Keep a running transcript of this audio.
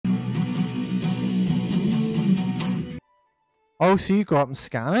Oh, so you go up and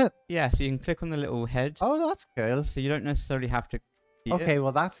scan it? Yeah, so you can click on the little head. Oh, that's cool. So you don't necessarily have to see Okay, it.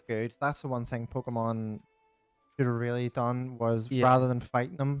 well that's good. That's the one thing Pokemon should have really done was Yeah. rather than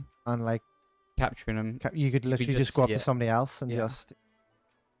fighting them and like Capturing them. you could literally just go up see to it. somebody else and Yeah. just.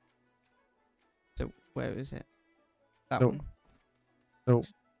 So where is it? That So- one. So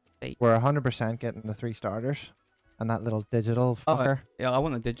State. we're 100% getting the 3 starters, and that little digital fucker. Yeah, I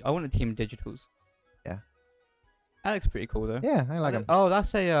want a team of digitals. Yeah. That looks pretty cool though. Yeah, I like him. Oh,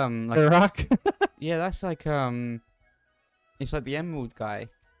 that's a like The rock. yeah, that's like it's like the emerald guy.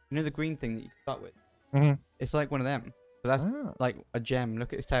 You know the green thing that you can start with. Mhm. It's like one of them. So that's Ah. like a gem.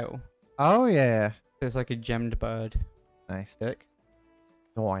 Look at his tail. Oh yeah. So it's like a gemmed bird. Nice. Look.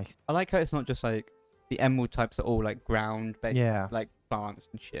 Nice. I like how it's not just like the emerald types are all like ground based, Yeah. like plants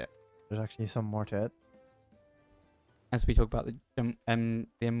and shit. There's actually some more to it. As we talk about the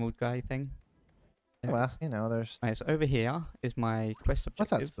emerald guy thing. There it Well, is. you know, there's. Right, so over here is my quest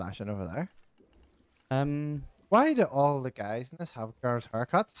What's objective. that flashing over there? Why Why do all the guys in this have girls'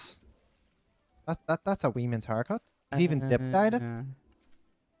 haircuts? That's a women's haircut. He's even dip dyed it.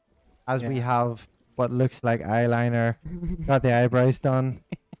 As we yeah. have what looks like eyeliner, got the eyebrows done.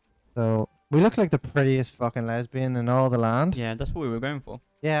 So we look like the prettiest fucking lesbian in all the land. Yeah, that's what we were going for.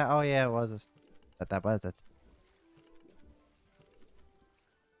 Yeah, oh yeah, it was. That was it.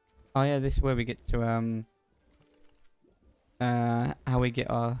 Oh yeah, this is where we get to how we get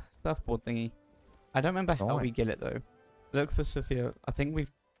our surfboard thingy. I don't remember how we Right. get it though. Look for Sophia. I think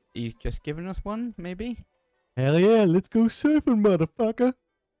he's just given us one, maybe? Hell yeah, let's go surfing, motherfucker.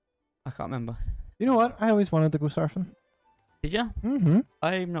 I can't remember. You know what? I always wanted to go surfing. Did ya? Mm-hmm.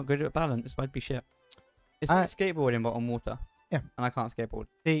 I'm not good at balance, so I'd be shit. It's I- like skateboarding but on water. Yeah. And I can't skateboard.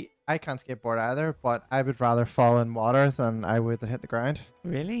 See, I can't skateboard either, but I would rather fall in water than I would hit the ground.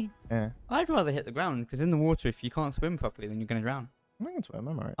 Really? Yeah. I'd rather hit the ground, because in the water, if you can't swim properly, then you're going to drown. I can swim,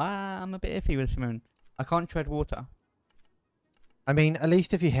 I'm alright. I'm a bit iffy with swimming. I can't tread water. I mean, at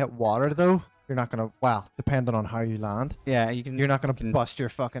least if you hit water, though, you're not going to, well, depending on how you land, Yeah, you can... you're not going to can- bust your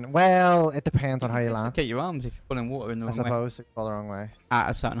fucking, well, it depends on how you land. Get your arms if you fall in water in the I wrong way. suppose it's all the wrong way. At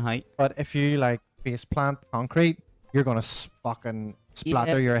a certain height. But if you, like, face plant concrete, you're going to fucking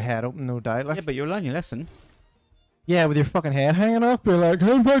splatter your head open, no doubt. Like, Yeah, but you'll learn your lesson. yeah, with your fucking head hanging off, be like,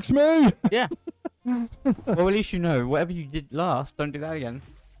 hey, fix me! Yeah. Well, at least you know, whatever you did last, don't do that again.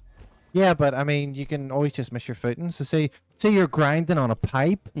 Yeah, but I mean, you can always just miss your footing. So say you're grinding on a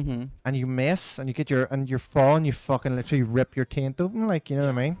pipe Mm-hmm. and you miss and you get you're falling, you fucking literally rip your taint open, like, you know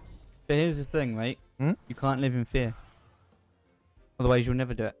what I mean? But here's the thing, right? Hmm? You can't live in fear. Otherwise, you'll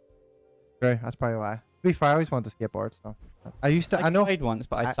never do it. True, that's probably why. To be fair, I always wanted to skateboard, so I used to. I know. tried once,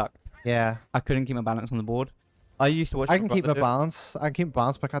 but I sucked. Yeah, I couldn't keep my balance on the board. I used to watch. I my can keep my brother do it. balance. I can keep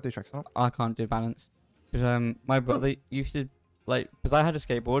balance, but I can't do tricks on it. I can't do balance because my brother used to because I had a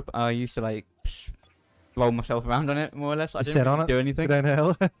skateboard, but I used to roll myself around on it more or less. I You didn't sit on really it? do Go anything.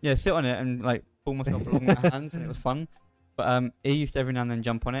 downhill. Yeah, sit on it and pull myself along with my hands, and it was fun. But he used to every now and then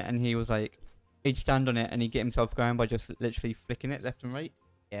jump on it, and he was he'd stand on it and he'd get himself going by just literally flicking it left and right,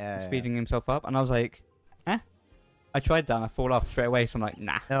 Yeah. speeding himself up. And I was like, eh. I tried that and I fall off straight away, so I'm like,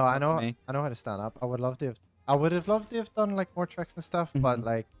 nah. No, I not know. for me. I know how to stand up. I would love to have. I would have loved to have done like more tricks and stuff, but Mhm.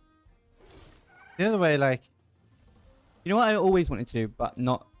 like the other way, like You know what I always wanted to do, but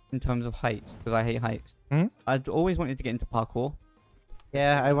not in terms of heights, because I hate heights. Hmm? I'd always wanted to get into parkour.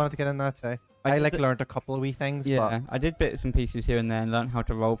 yeah, I wanted to get in that too. I did like it- learned a couple of wee things, Yeah, I did bits and pieces here and there and learned how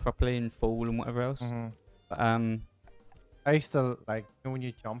to roll properly and fall and whatever else. but But I used to like you know when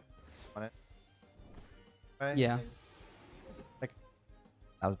you jump on it. Right? yeah, Like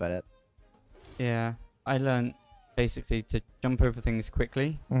that was about it. yeah, I learned basically to jump over things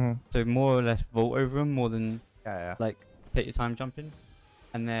quickly. Mm-hmm. So more or less vault over them more than Yeah, take your time jumping,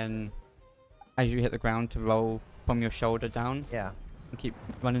 and then as you hit the ground to roll from your shoulder down yeah. and keep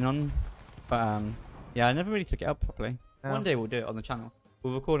running on. But yeah, I never really took it up properly. No. One day we'll do it on the channel.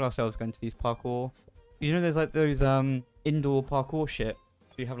 We'll record ourselves going to these parkour. You know, there's those indoor parkour shit.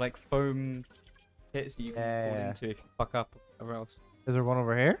 So you have foam pits that you can fall Yeah. into if you fuck up or else. Is there one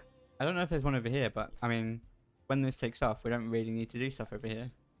over here? I don't know if there's one over here, but I mean, when this takes off, we don't really need to do stuff over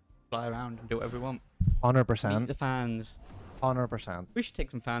here. Fly around and do whatever we want. 100%. Meet the fans. 100%. We should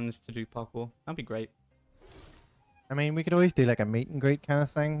take some fans to do parkour. That'd be great. I mean, we could always do like a meet and greet kind of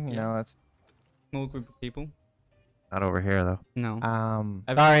thing. You Yeah. know, it's Small group of people. not over here though. No.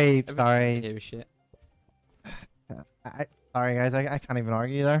 Sorry. Here is shit. Sorry guys, I can't even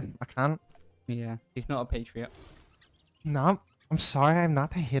argue there. I can't. Yeah. He's not a patriot. No, I'm sorry. I'm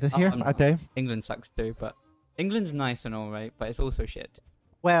not. I hate it Oh, here. I'm I not. do. England sucks too, but England's nice and all right, but it's also shit.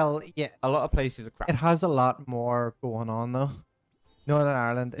 Well, yeah. A lot of places are crap. It has a lot more going on though. Northern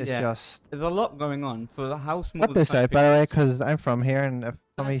Ireland is Yeah. just. There's a lot going on for how small. Cut the this out, country by the way, is. because I'm from here, and if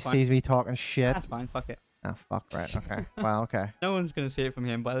somebody fine. sees me talking shit, That's fine. Fuck it. ah, fuck, right, okay, well, okay. No one's gonna see it from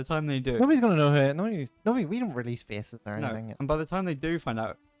him. By the time they do, Nobody's gonna know who. Nobody. We don't release faces or no. anything. And by the time they do find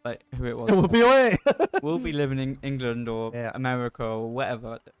out like who it was, It will be away. we'll be living in England or Yeah. America or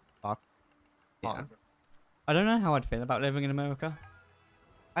whatever. Fuck. Yeah. I don't know how I'd feel about living in America.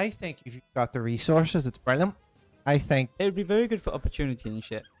 I think if you've got the resources, it's brilliant. I think It would be very good for opportunity and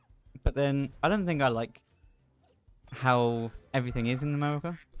shit. But then I don't think I like how everything is in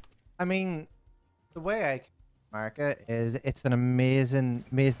America. I mean, the way I America is it's an amazing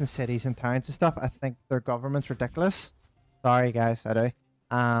cities and towns and stuff. I think their government's ridiculous. Sorry guys, I do.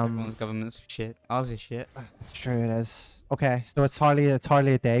 Everyone's government's shit. Ours is shit. It's true, it is. Okay, so it's hardly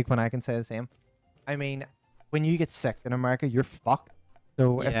a dig when I can say the same. I mean, when you get sick in America, you're fucked.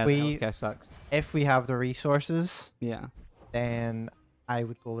 So Yeah, the healthcare sucks. if we have the resources, Yeah. then I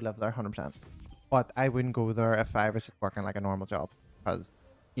would go live there 100%. But I wouldn't go there if I was just working like a normal job, because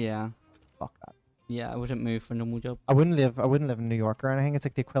Yeah. fuck that. Yeah, I wouldn't move for a normal job. I wouldn't live in New York or anything. It's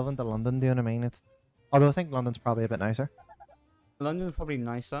like the equivalent to London. Do you know what I mean? Although I think London's probably a bit nicer. London's probably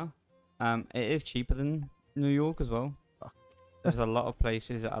nicer. It is cheaper than New York as well. There's a lot of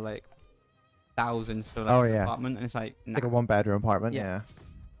places that are like thousands for like Oh, an yeah. apartment, and it's like, nah. Like a 1-bedroom apartment. Yeah. Yeah.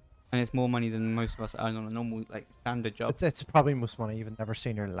 And it's more money than most of us earn on a normal like standard job. It's probably most money you've never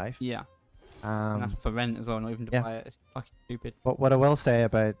seen in your life. Yeah, and that's for rent as well, not even to yeah. buy it. It's fucking stupid. But what I will say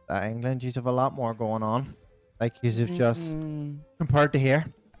about England, you have a lot more going on. Like you have just compared to here.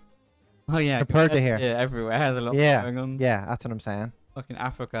 Oh yeah, compared to here. Yeah, everywhere has a lot Yeah. going on. Yeah, that's what I'm saying. Fucking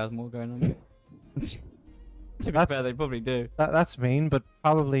Africa has more going on. To be That's- fair, they probably do. That's mean, but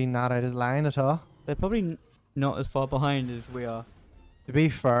probably not out of line at all. They're probably not as far behind as we are. To be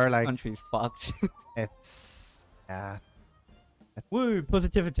fair, like Country's fucked. it's yeah. Woo,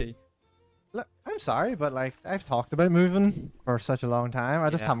 positivity. Look, I'm sorry, but like I've talked about moving for such a long time. I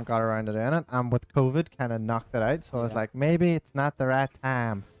just Yeah. haven't got around to doing it. And with COVID, kind of knocked it out. So I was Yeah. like, maybe it's not the right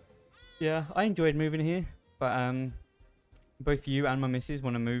time. Yeah, I enjoyed moving here, but both you and my missus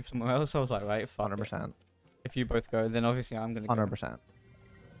want to move somewhere else. So I was like, right, fuck 100%. it. If you both go, then obviously I'm gonna go. 100%.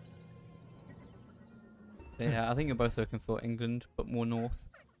 Yeah, I think you're both looking for England, but more north,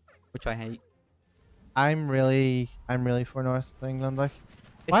 which I hate. I'm really for North England. Like,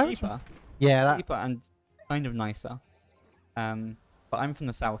 It's Why would you- cheaper, yeah, that cheaper and kind of nicer. But I'm from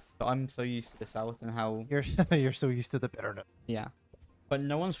the south, so I'm so used to the south and how. you're you're so used to the bitterness. Yeah, but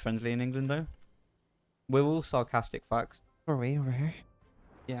no one's friendly in England though. We're all sarcastic fucks. Are we over here?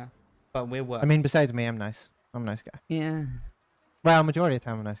 Yeah, but we're worse. I mean, besides me, I'm nice. I'm a nice guy. yeah, Well, majority of the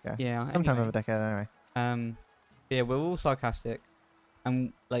time, I'm a nice guy. yeah. Sometimes anyway. I'm a dickhead anyway. Yeah, we're all sarcastic,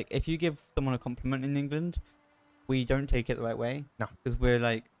 and like if you give someone a compliment in England, we don't take it the right way. No. Because we're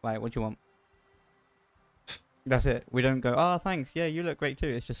like, what do you want? That's it. We don't go, oh, thanks. Yeah, you look great too.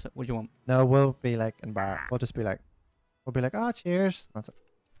 It's just, what do you want? No, we'll be like embarrassed. We'll just be like, oh, cheers. That's it.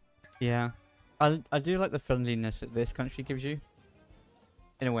 Yeah. I do like the friendliness that this country gives you.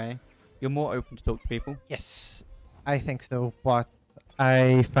 In a way, you're more open to talk to people. Yes, I think so. But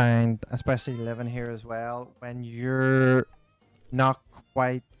I find, especially living here as well, when you're not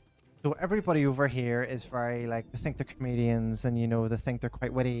quite. So everybody over here is very like, they think they're comedians, and they think they're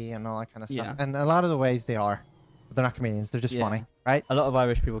quite witty and all that kind of stuff. Yeah. And a lot of the ways they are, but they're not comedians. They're just Yeah. funny, right? A lot of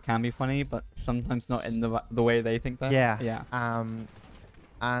Irish people can be funny, but sometimes not in the way they think that. Yeah. Yeah.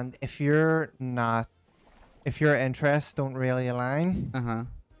 And if your interests don't really align, Uh-huh.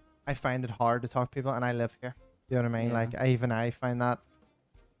 I find it hard to talk to people, and I live here. You know what I mean? Yeah. Like I find that.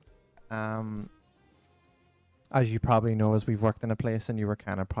 As you probably know, as we've worked in a place, and you were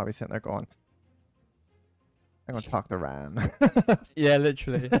kind of probably sitting there going, "I'm gonna talk to Ryan." Yeah,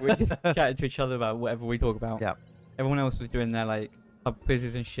 literally. We just chatted to each other about whatever we talk about. Yeah. Everyone else was doing their like pub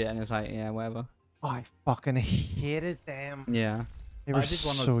quizzes and shit, and it's like, yeah, whatever. Oh, I fucking hated them. Yeah. They were I did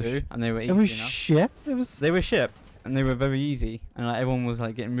one so or two, and they were It easy was enough. shit. It was. They were shit, and they were very easy, and like everyone was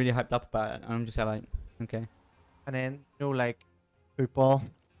like getting really hyped up about it, and I'm just like, okay. And then like football.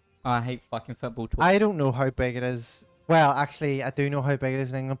 I hate fucking football talk. I don't know how big it is. Well, actually, I do know how big it is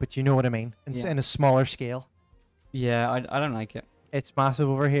in England, but you know what I mean. Yeah. In a smaller scale. Yeah, I don't like it. It's massive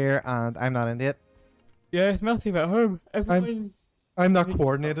over here, and I'm not into it. Yeah, it's massive at home. Everyone. I'm not Really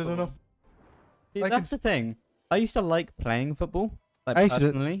coordinated football. enough. See, like that's the thing. I used to like playing football, like I used to-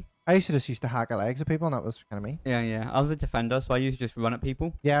 personally. I used to just hack at legs at people, and that was kind of me. Yeah. I was a defender, so I used to just run at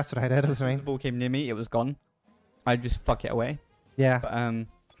people. Yeah, that's what I did. As That's soon what I as the mean. ball came near me, it was gone. I'd just fuck it away. Yeah. But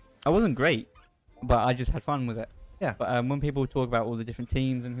I wasn't great, but I just had fun with it. Yeah. But when people talk about all the different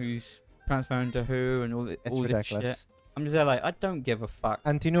teams and who's transferring to who and all It's this ridiculous. shit, I'm just there like, I don't give a fuck.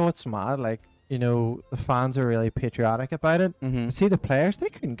 And do you know what's mad? Like, you know, the fans are really patriotic about it. Mm-hmm. See, the players, they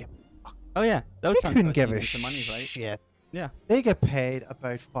couldn't give Oh yeah, those They couldn't give a the money, right? shit. Yeah. They get paid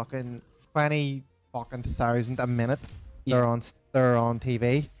about fucking 20 fucking thousand a minute. Yeah. They're on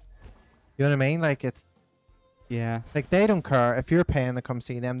TV. You know what I mean? Like it's Yeah. like they don't care if you're paying to come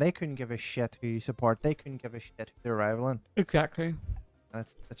see them. They couldn't give a shit who you support. They couldn't give a shit who they're rivaling. Exactly. And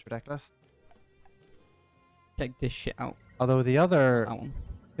it's ridiculous. Check this shit out. Although That one.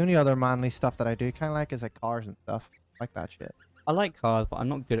 the only other manly stuff that I do kind of like is like cars and stuff like that shit. I like cars, but I'm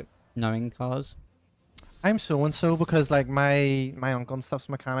not good at knowing cars. I'm so and so because like my uncle and stuff's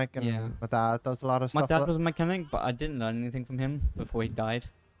mechanic and Yeah. my dad does a lot of My stuff. dad was a mechanic, but I didn't learn anything from him before he died.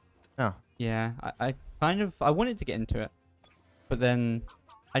 Oh. Yeah, I kind of I wanted to get into it, but then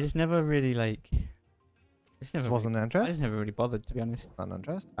I just never really like. Just wasn't I interested. just never really bothered, to be honest. Not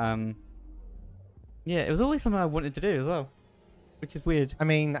interested. Yeah, it was always something I wanted to do as well, which is weird. I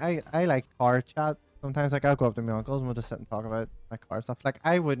mean, I like car chat. Sometimes like I'll go up to my uncles and we'll just sit and talk about like car stuff. Like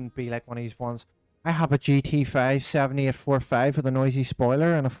I wouldn't be like one of these ones. I have a GT5 7845 with a noisy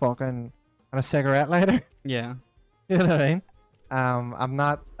spoiler and a cigarette lighter. Yeah. You know what I mean? I'm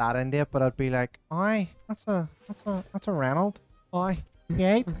not that into it, but I'd be like, "Aye, that's a Renault. Aye,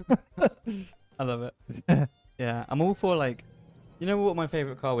 yeah." I love it. Yeah, I'm all for like, you know what my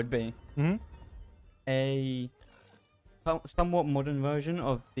favorite car would be? Hmm. A somewhat modern version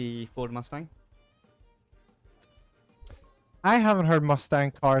of the Ford Mustang. I haven't heard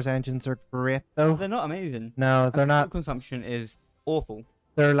Mustang cars engines are great though. They're not amazing. No, they're And not. fuel consumption is awful.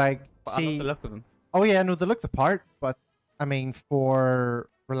 They're like, But I love see, the look of them. oh yeah, no, they look the part, but I mean for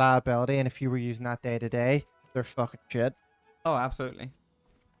reliability and if you were using that day to day, they're fucking shit. Oh, absolutely.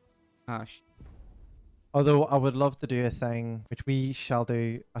 Gosh, Although I would love to do a thing which we shall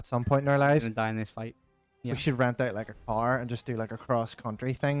do at some point in our I'm lives. gonna die in this fight. Yeah. We should rent out like a car and just do like a cross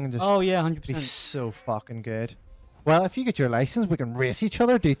country thing and just Oh yeah, 100%. be so fucking good. Well, if you get your license, we can race each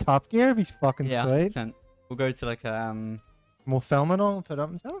other, do Top Gear, be fucking Yeah, sweet. 100%. We'll go to like And we'll film it all and put it up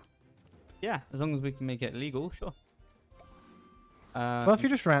on the channel. yeah, as long as we can make it legal, sure. Well, if you're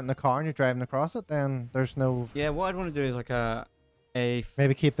just renting a car and you're driving across it, then there's no. Yeah, what I'd want to do is like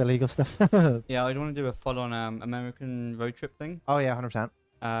Maybe keep the legal stuff. yeah, I'd want to do a full-on American road trip thing. Oh yeah, 100%.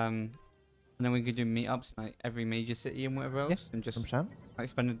 And then we could do meetups in like every major city and whatever else, and just 100%. like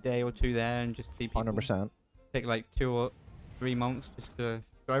spend a day or two there and just see people. 100%. Take like 2 or 3 months just to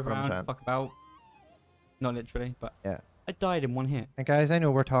drive around, 100%. fuck about. Not literally, but Yeah. I died in one hit. And guys, I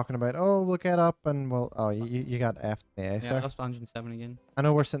know we're talking about, oh, we'll get up and we'll. Oh, you got F in the A, Yeah, I sir. lost 107 again. I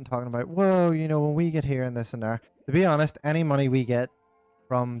know we're sitting talking about, whoa, you know, when we get here and this and there. To be honest, any money we get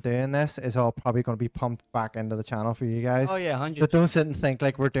from doing this is all probably going to be pumped back into the channel for you guys. Oh yeah, 100%. But don't sit and think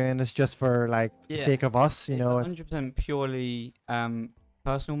like we're doing this just for like the Yeah. sake of us, you It's know. It's, 100% purely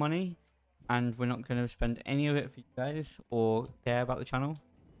personal money, and we're not going to spend any of it for you guys or care about the channel.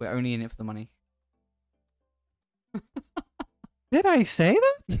 We're only in it for the money. did I say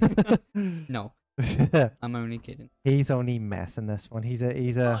that? No, I'm only kidding. He's only messing this one. He's a.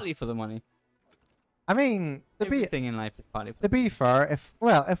 Partly for the money. I mean, Everything in life is partly for to be fair,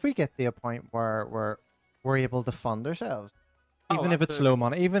 if we get to a point where we're able to fund ourselves, Oh, even if it's absolutely. low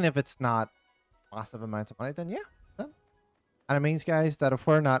money, even if it's not massive amounts of money, then yeah. Then. And it means, guys, that if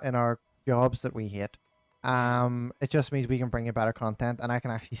we're not in our jobs that we hate, it just means we can bring you better content, and I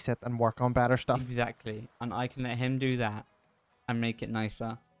can actually sit and work on better stuff. Exactly. And I can let him do that and make it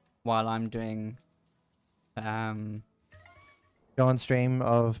nicer while I'm doing Go on stream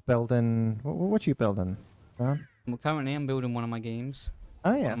of building. What you building? John? well, currently I'm building one of my games.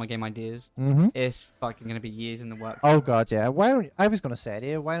 Oh One yeah. of my game ideas. Mm-hmm. It's fucking gonna be years in the works. Oh god, yeah. Why don't I was gonna say to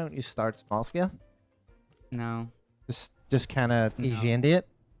you, why don't you start small scale? No, Just kind of No. ease you into it.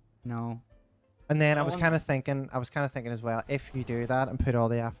 no. And then I I was want- kind of thinking, as well, if you do that and put all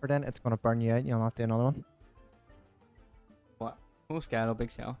the effort in, it's gonna burn you out. And you'll not do another one. Full scale or big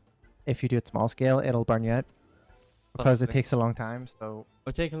scale? If you do it small scale, it'll burn you out because it Possibly. takes a long time. So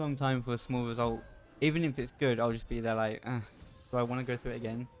It'll take a long time for a small result. Even if it's good, I'll just be there like, do I want to go through it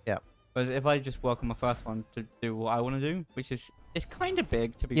again? Yeah. Whereas if I just work on my first one to do what I want to do, which is it's kind of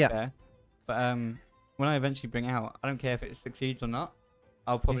big to be Yeah. fair, but when I eventually bring it out, I don't care if it succeeds or not.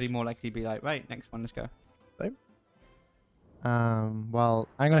 I'll probably more likely be like, right, next one, let's go. well,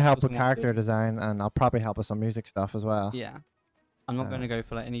 I'm gonna help with Doesn't want to. character design, and I'll probably help with some music stuff as well. Yeah. I'm not going to go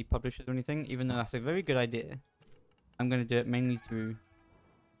for like any publishers or anything, even though that's a very good idea. I'm going to do it mainly through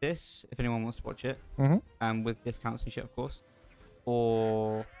this, if anyone wants to watch it, Mm-hmm. with discounts and shit, of course,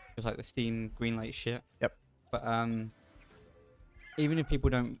 or just like the Steam Greenlight shit. Yep. But even if people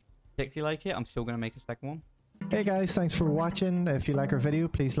don't particularly like it, I'm still going to make a second one. Hey guys, thanks for watching. If you like our video,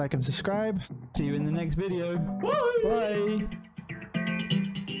 please like and subscribe. See you in the next video. Bye.